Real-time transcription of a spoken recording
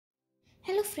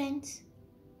friends,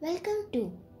 welcome to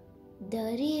the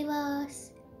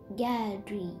Rewas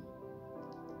Gallery.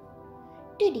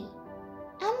 Today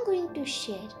I am going to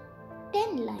share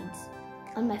 10 lines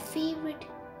on my favorite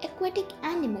aquatic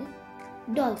animal,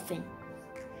 dolphin.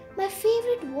 My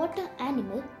favorite water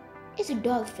animal is a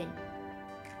dolphin.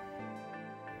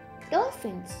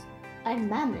 Dolphins are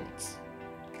mammals,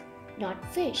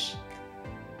 not fish,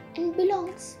 and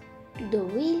belongs to the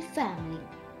whale family.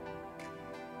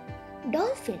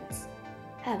 Dolphins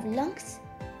have lungs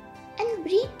and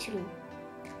breathe through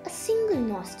a single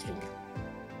nostril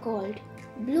called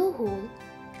blowhole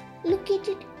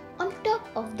located on top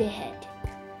of their head.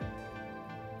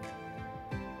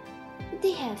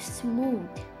 They have smooth,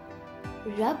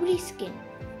 rubbery skin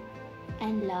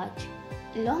and large,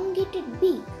 elongated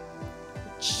beak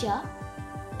with sharp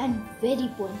and very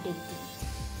pointed teeth.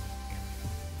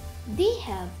 They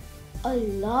have a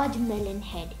large melon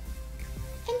head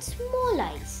and small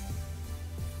eyes.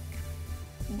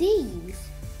 They use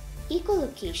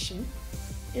echolocation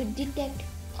to detect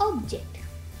objects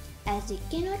as they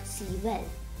cannot see well.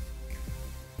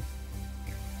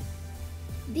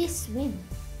 They swim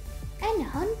and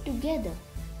hunt together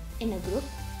in a group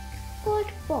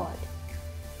called pod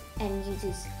and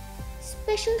uses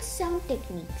special sound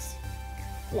techniques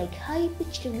like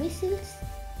high-pitched whistles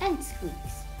and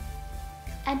squeaks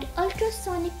and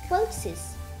ultrasonic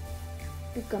pulses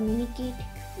to communicate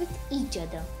with each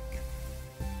other.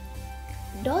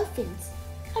 Dolphins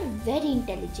are very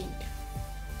intelligent,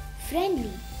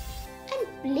 friendly and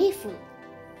playful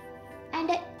and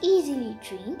are easily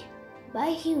trained by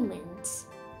humans.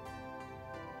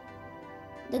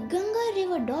 The Ganga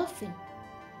River dolphin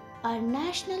are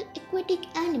national aquatic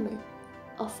animal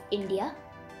of India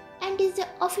and is the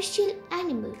official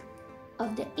animal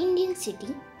of the Indian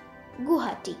city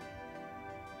Guwahati.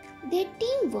 Their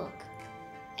teamwork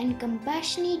and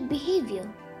compassionate behavior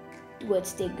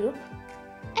towards their group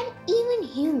and even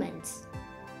humans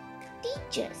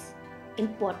teach us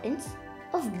importance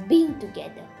of being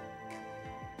together.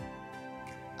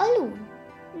 Alone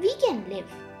we can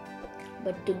live,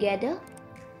 but together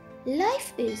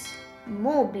life is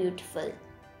more beautiful.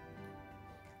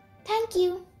 Thank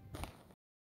you.